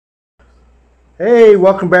Hey,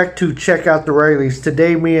 welcome back to Check Out the Rileys.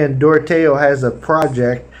 Today me and Doroeto has a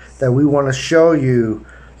project that we want to show you.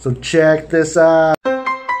 So check this out.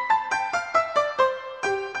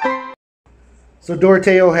 So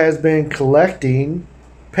Doroeto has been collecting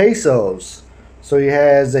pesos. So he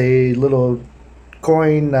has a little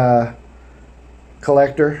coin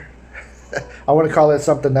collector. I want to call it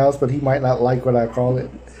something else, but he might not like what I call it.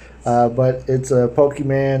 But it's a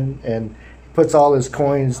Pokemon, and puts all his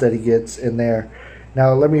coins that he gets in there.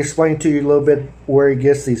 Now let me explain to you a little bit where he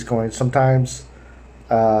gets these coins. Sometimes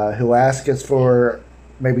he'll ask us for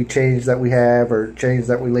maybe change that we have or change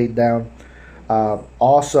that we laid down.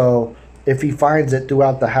 Also, if he finds it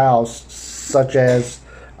throughout the house, such as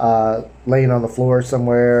laying on the floor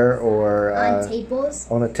somewhere or on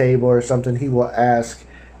tables, on a table or something, he will ask,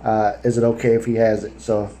 is it okay if he has it?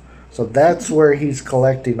 So that's where he's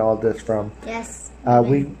collecting all this from. Yes.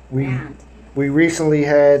 We recently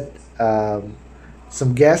had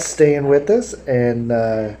some guests staying with us, and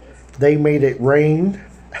they made it rain,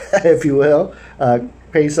 if you will,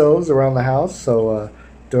 pesos around the house. So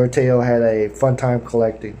Doroeto had a fun time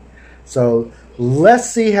collecting. So let's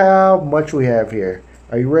see how much we have here.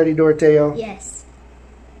 Are you ready, Doroeto? Yes.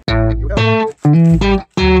 Here we go.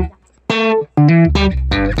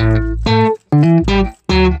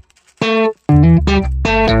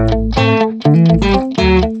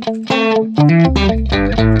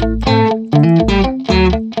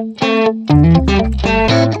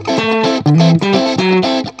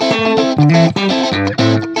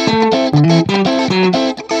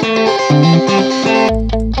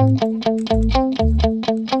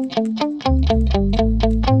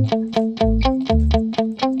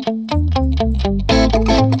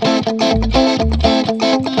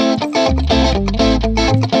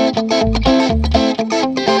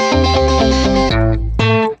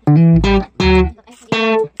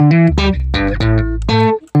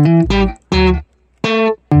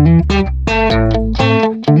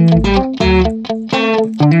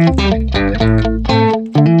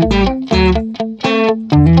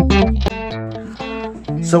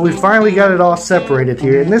 So we finally got it all separated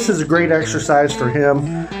here, and this is a great exercise for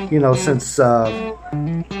him, you know, since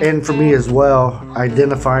and for me as well,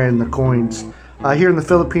 identifying the coins. Here in the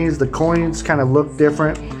Philippines, the coins kind of look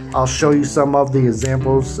different. I'll show you some of the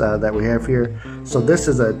examples that we have here. So this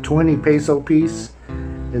is a 20 peso piece.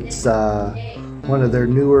 It's one of their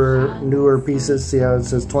newer pieces. See how it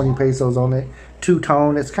says 20 pesos on it?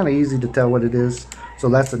 Two-tone. It's kind of easy to tell what it is. So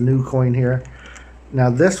that's a new coin here. Now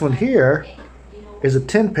this one here is a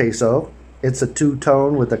 10 peso. It's a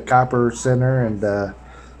two-tone with a copper center, and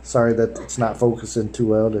sorry that it's not focusing too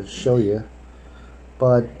well to show you,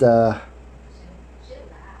 but yeah,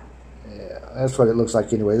 that's what it looks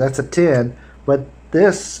like anyway. That's a 10, but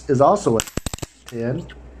this is also a 10,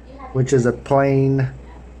 which is a plain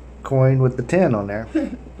coin with the 10 on there.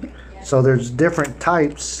 So there's different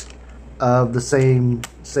types of the same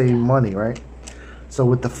money, right? So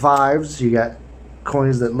with the fives, you got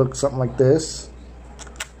coins that look something like this,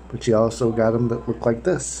 but you also got them that look like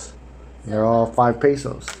this. And they're all 5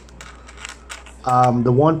 pesos.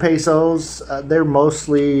 The 1 pesos, they're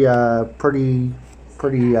mostly pretty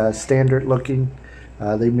standard looking.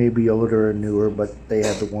 They may be older or newer, but they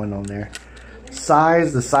have the 1 on there. The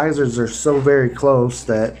sizes are so very close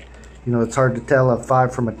that, you know, it's hard to tell a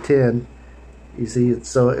 5 from a 10. You see,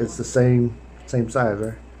 it's the same size,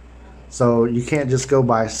 right? So you can't just go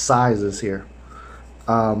by sizes here.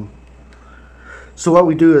 So what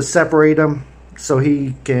we do is separate them so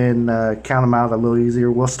he can count them out a little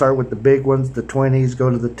easier. We'll start with the big ones, the 20s,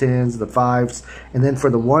 go to the 10s, the 5s, and then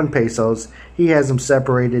for the 1 pesos, he has them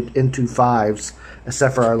separated into 5s,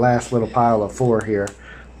 except for our last little pile of 4 here.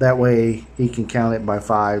 That way he can count it by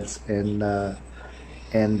 5s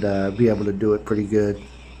and be able to do it pretty good.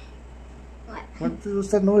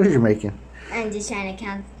 What's that noise you're making? I'm just trying to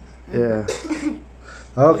count. Yeah.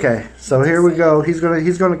 Okay, so here we go. He's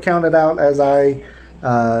gonna count it out as I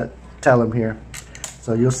tell him here.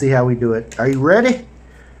 So you'll see how we do it. Are you ready?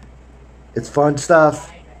 It's fun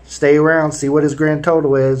stuff. Stay around, see what his grand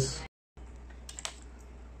total is.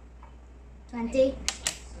 20,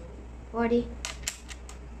 40.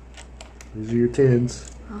 These are your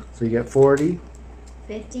 10s. So you got 40,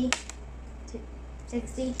 50,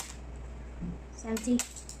 60, 70,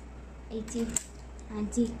 80,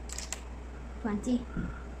 90, 20.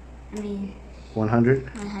 100.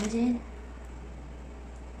 100.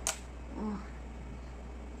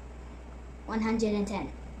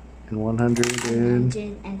 110. And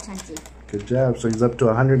 120. Good job. So he's up to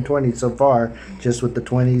 120 so far, just with the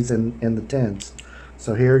 20s and the 10s.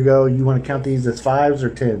 So here we go. You want to count these as 5s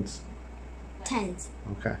or 10s? 10s.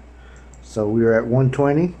 Okay. So we were at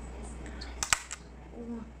 120.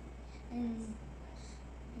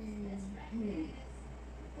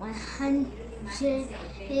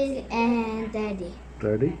 And 130.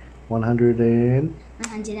 30. 100 and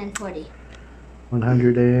 140.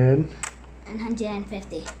 100 and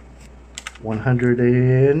 150. 100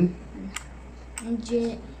 and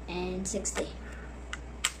 160.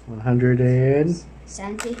 100 and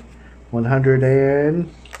 70. 100 and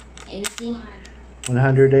 80.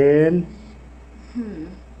 100 and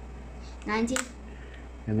 90.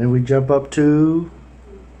 and then we jump up to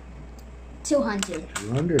 200.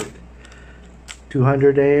 200.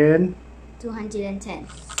 200 and 210.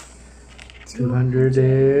 200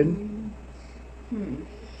 and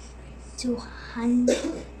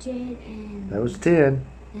 200 and that was 10.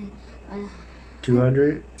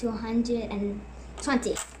 200. 220.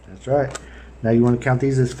 That's right. Now you want to count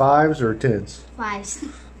these as 5s or 10s? 5s.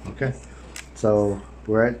 Okay. So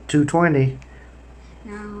we're at 220.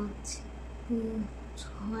 Now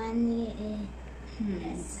 220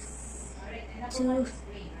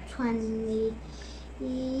 220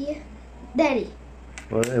 30.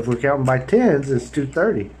 Well, if we're counting by 10s, it's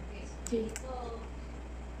 230.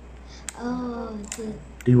 Oh,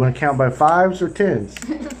 Do you want to count by 5s or 10s?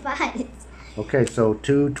 5. Okay, so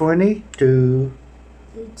 220 to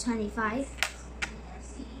 25.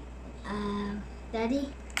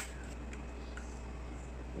 30.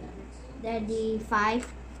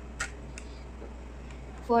 35.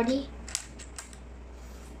 40.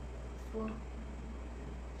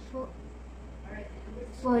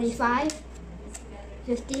 45.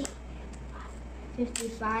 50.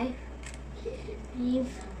 55.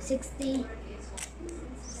 60.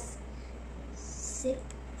 60.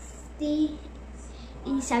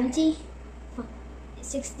 70.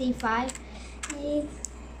 65.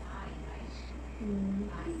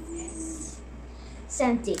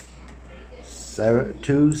 70.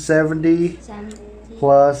 270 70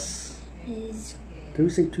 plus. is Did we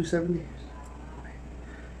say 270?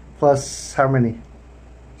 Plus how many?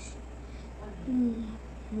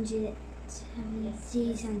 170,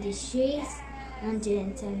 73,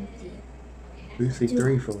 170. We say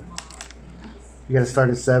 3 for. You gotta start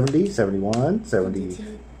at 70, 71, 70.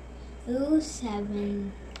 72,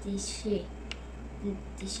 73,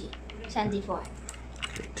 74.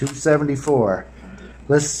 274.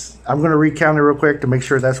 I'm gonna recount it real quick to make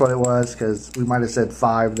sure that's what it was, because we might have said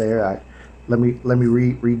 5 there. Let me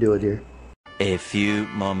redo it here. A few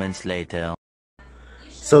moments later.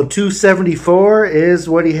 So 274 is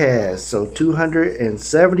what he has. So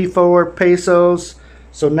 274 pesos.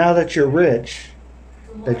 So now that you're rich,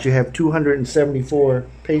 that you have 274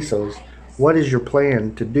 pesos, what is your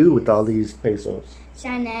plan to do with all these pesos?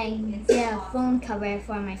 Trying to get a phone cover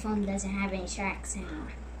for my phone doesn't have any tracks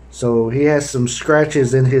anymore. So he has some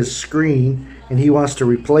scratches in his screen, and he wants to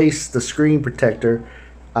replace the screen protector.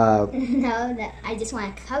 No, I just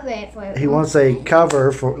want to cover it for. He wants a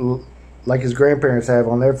cover for, like his grandparents have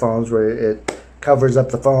on their phones, where it covers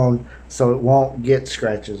up the phone so it won't get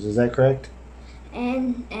scratches. Is that correct?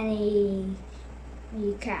 And any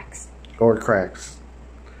cracks. Or cracks.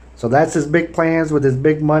 So that's his big plans with his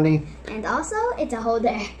big money. And also, it's a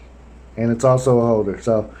holder. And it's also a holder.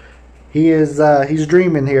 So he's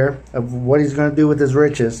dreaming here of what he's going to do with his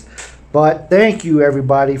riches. But thank you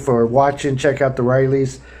everybody for watching. Check out the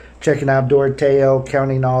Rileys, checking out Doroeto,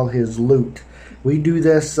 counting all his loot. We do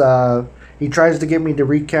this. He tries to get me to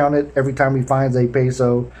recount it every time he finds a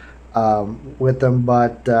peso with them,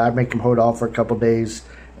 but I make him hold off for a couple days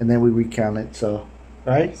and then we recount it. So,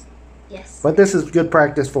 right? Yes. But this is good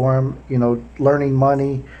practice for him. You know, learning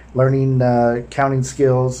money, learning counting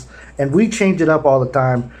skills, and we change it up all the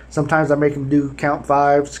time. Sometimes I make him do count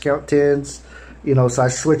 5s, count 10s. You know, so I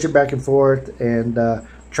switch it back and forth and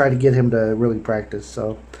try to get him to really practice.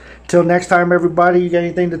 So, till next time, everybody, you got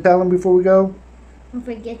anything to tell him before we go? Don't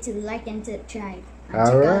forget to like and subscribe. All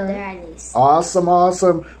Check out right. the Rileys. Awesome,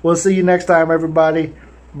 awesome. We'll see you next time, everybody.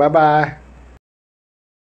 Bye-bye.